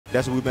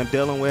that's what we've been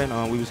dealing with.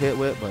 We was hit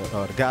with,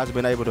 but the guys have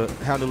been able to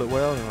handle it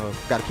well, and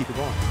got to keep it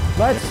going.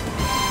 Let's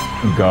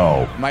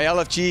go. My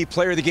LFG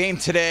player of the game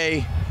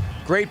today,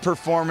 great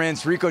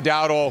performance, Rico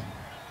Dowdle.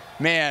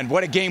 Man,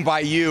 what a game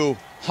by you.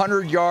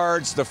 100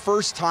 yards, the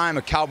first time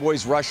a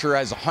Cowboys rusher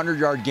has a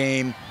 100-yard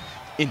game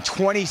in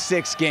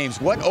 26 games.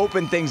 What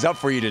opened things up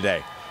for you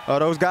today?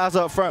 Those guys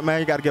up front, man,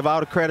 you got to give all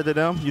the credit to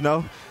them, you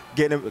know.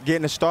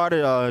 Getting it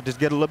started, just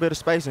get a little bit of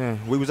space,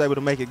 and we was able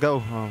to make it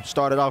go.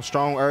 Started off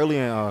strong early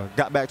and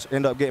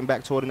ended up getting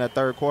back to it in that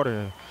third quarter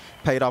and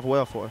paid off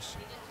well for us.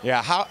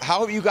 Yeah, how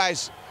have you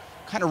guys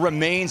kind of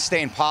remained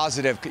staying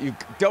positive? You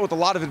dealt with a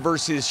lot of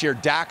adversity this year.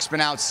 Dak's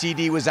been out,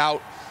 CD was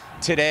out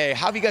today.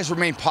 How have you guys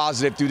remained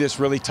positive through this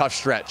really tough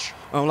stretch?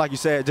 Like you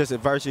said, just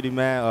adversity,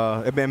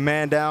 man. It's been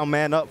man down,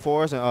 man up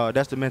for us, and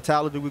that's the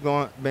mentality we've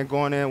been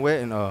going in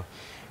with. And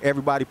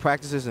everybody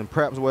practices and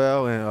preps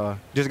well, and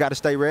just got to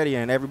stay ready.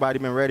 And everybody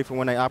been ready for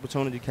when their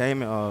opportunity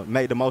came and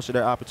made the most of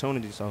their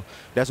opportunity. So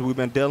that's what we've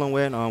been dealing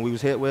with. We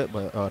was hit with,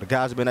 but the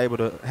guys have been able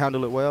to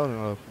handle it well,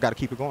 and got to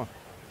keep it going.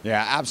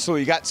 Yeah,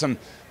 absolutely. You got some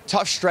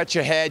tough stretch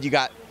ahead. You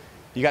got,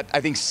 I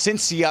think,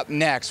 Cincy up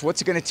next.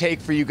 What's it going to take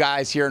for you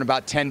guys here in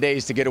about 10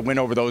 days to get a win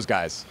over those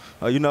guys?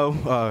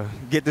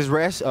 Get this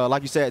rest,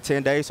 like you said,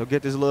 10 days. So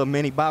get this little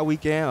mini bye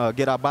weekend,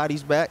 get our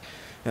bodies back,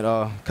 and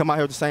come out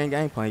here with the same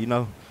game plan, you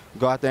know.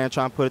 Go out there and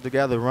try and put it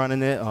together,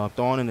 running it,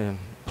 throwing it, and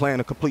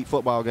playing a complete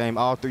football game,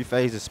 all three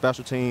phases,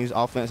 special teams,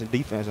 offense, and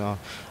defense. I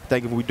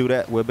think if we do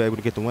that, we'll be able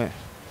to get the win.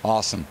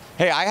 Awesome.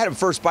 Hey, I had a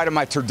first bite of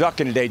my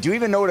turducken today. Do you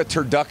even know what a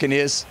turducken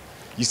is?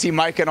 You see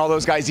Mike and all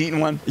those guys eating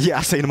one? Yeah,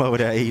 I seen them over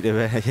there eating,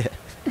 man. Yeah.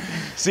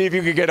 See if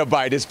you can get a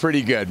bite. It's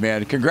pretty good,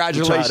 man.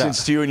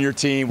 Congratulations to you and your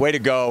team. Way to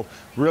go.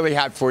 Really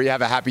happy for you.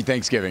 Have a happy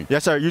Thanksgiving.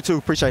 Yes, sir. You too.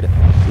 Appreciate it.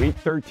 Week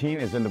 13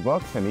 is in the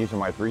books, and these are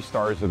my 3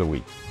 stars of the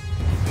week.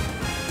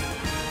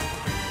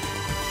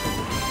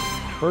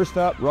 First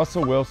up,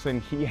 Russell Wilson.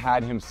 He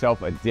had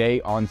himself a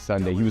day on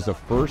Sunday. He was the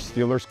first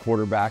Steelers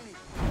quarterback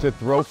to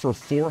throw for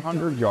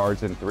 400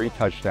 yards and 3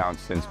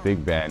 touchdowns since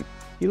Big Ben.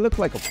 He looked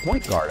like a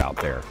point guard out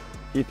there.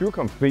 He threw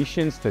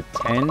completions to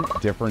 10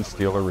 different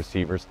Steeler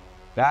receivers.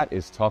 That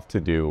is tough to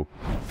do.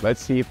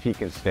 Let's see if he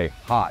can stay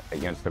hot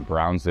against the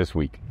Browns this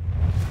week.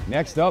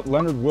 Next up,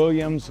 Leonard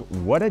Williams.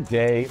 What a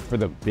day for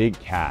the Big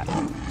Cat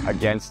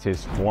against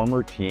his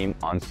former team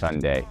on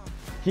Sunday.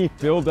 He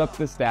filled up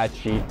the stat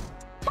sheet.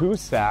 2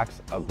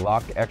 sacks, a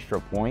blocked extra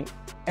point,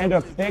 and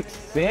a pick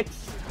 6.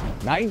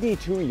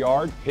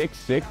 92-yard pick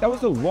 6. That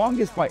was the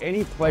longest by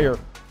any player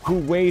who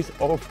weighs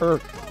over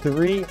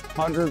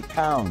 300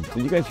 pounds.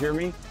 Did you guys hear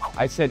me?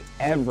 I said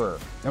ever.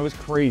 That was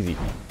crazy.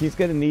 He's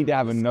going to need to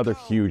have another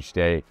huge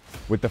day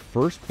with the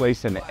first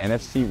place in the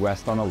NFC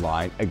West on the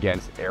line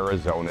against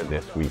Arizona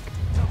this week.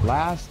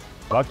 Last,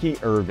 Bucky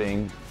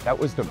Irving. That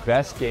was the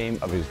best game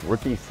of his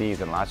rookie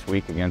season last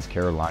week against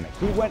Carolina.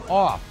 He went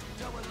off.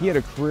 He had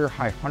a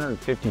career-high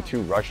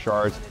 152 rush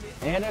yards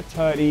and a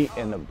tutty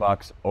in the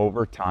Bucs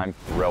overtime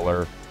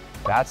thriller.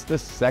 That's the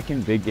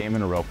second big game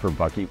in a row for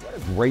Bucky. What a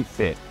great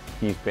fit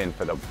he's been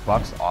for the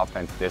Bucs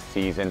offense this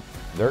season.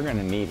 They're going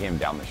to need him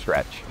down the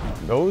stretch.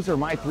 Those are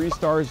my 3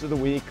 stars of the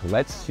week.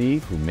 Let's see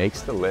who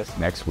makes the list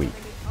next week.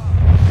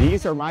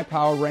 These are my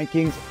power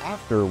rankings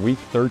after week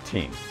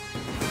 13.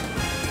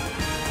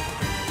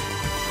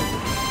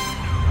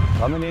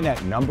 Coming in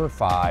at number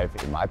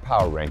 5 in my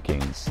power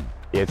rankings,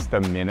 it's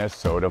the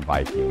Minnesota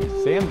Vikings.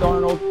 Sam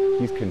Darnold,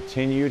 he's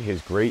continued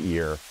his great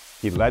year.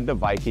 He led the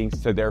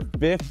Vikings to their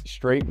 5th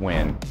straight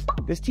win.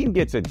 This team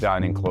gets it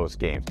done in close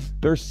games.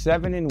 They're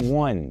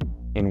 7-1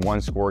 in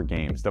one-score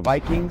games. The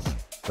Vikings,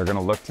 they're going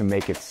to look to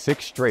make it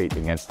 6 straight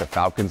against the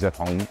Falcons at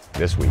home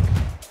this week.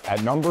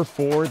 At number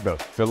 4, the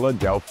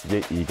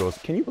Philadelphia Eagles.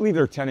 Can you believe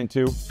they're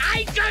 10-2?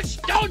 I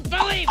just don't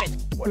believe it!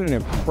 What an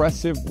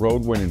impressive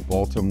road win in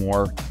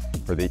Baltimore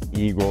for the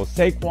Eagles.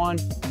 Saquon,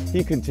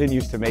 he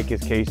continues to make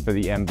his case for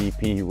the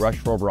MVP. He rushed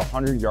for over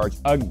 100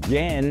 yards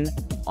again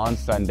on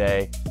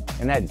Sunday.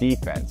 And that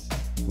defense,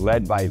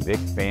 led by Vic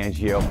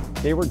Fangio,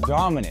 they were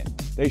dominant.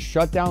 They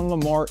shut down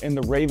Lamar in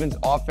the Ravens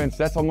offense.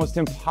 That's almost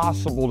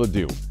impossible to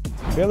do.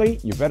 Philly,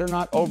 you better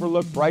not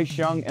overlook Bryce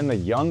Young and the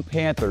young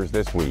Panthers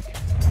this week.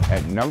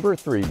 At number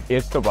 3,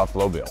 it's the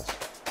Buffalo Bills.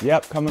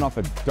 Yep, coming off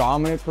a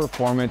dominant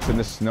performance in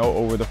the snow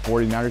over the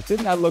 49ers.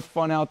 Didn't that look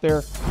fun out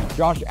there?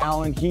 Josh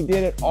Allen, he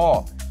did it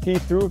all. He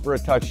threw for a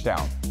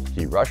touchdown.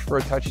 He rushed for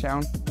a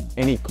touchdown,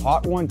 and he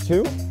caught one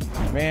too?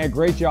 Man,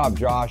 great job,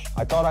 Josh.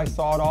 I thought I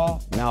saw it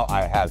all. Now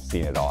I have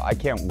seen it all. I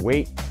can't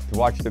wait to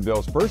watch the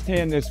Bills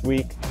firsthand this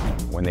week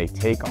when they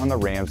take on the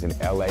Rams in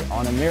LA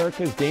on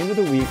America's Game of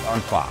the Week on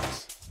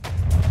Fox.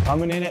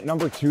 Coming in at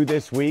number 2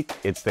 this week,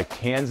 it's the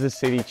Kansas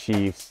City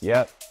Chiefs.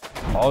 Yep,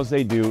 all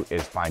they do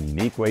is find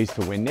unique ways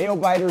to win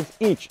nail-biters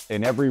each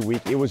and every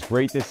week. It was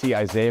great to see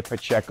Isaiah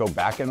Pacheco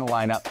back in the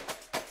lineup.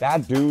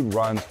 That dude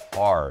runs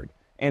hard.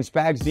 And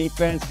Spags'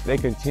 defense, they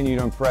continue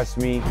to impress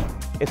me.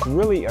 It's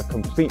really a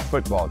complete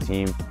football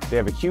team. They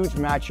have a huge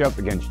matchup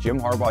against Jim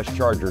Harbaugh's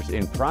Chargers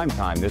in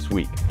primetime this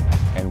week.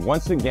 And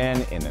once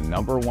again, in the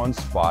 #1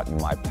 spot in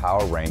my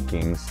power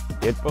rankings,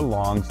 it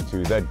belongs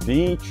to the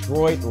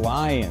Detroit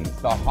Lions,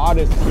 the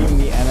hottest team in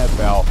the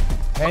NFL.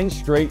 10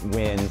 straight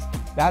wins.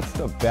 That's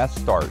the best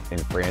start in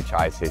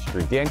franchise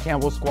history. Dan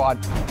Campbell's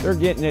squad, they're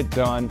getting it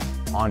done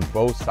on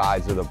both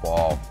sides of the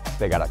ball.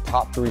 They got a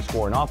top 3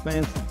 scoring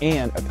offense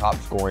and a top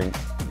scoring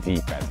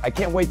defense. I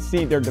can't wait to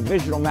see their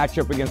divisional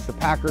matchup against the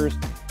Packers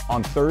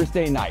on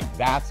Thursday night.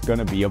 That's going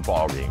to be a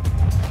ball game.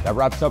 That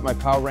wraps up my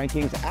power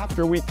rankings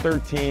after week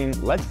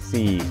 13. Let's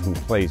see who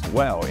plays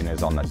well and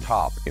is on the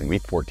top in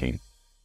week 14.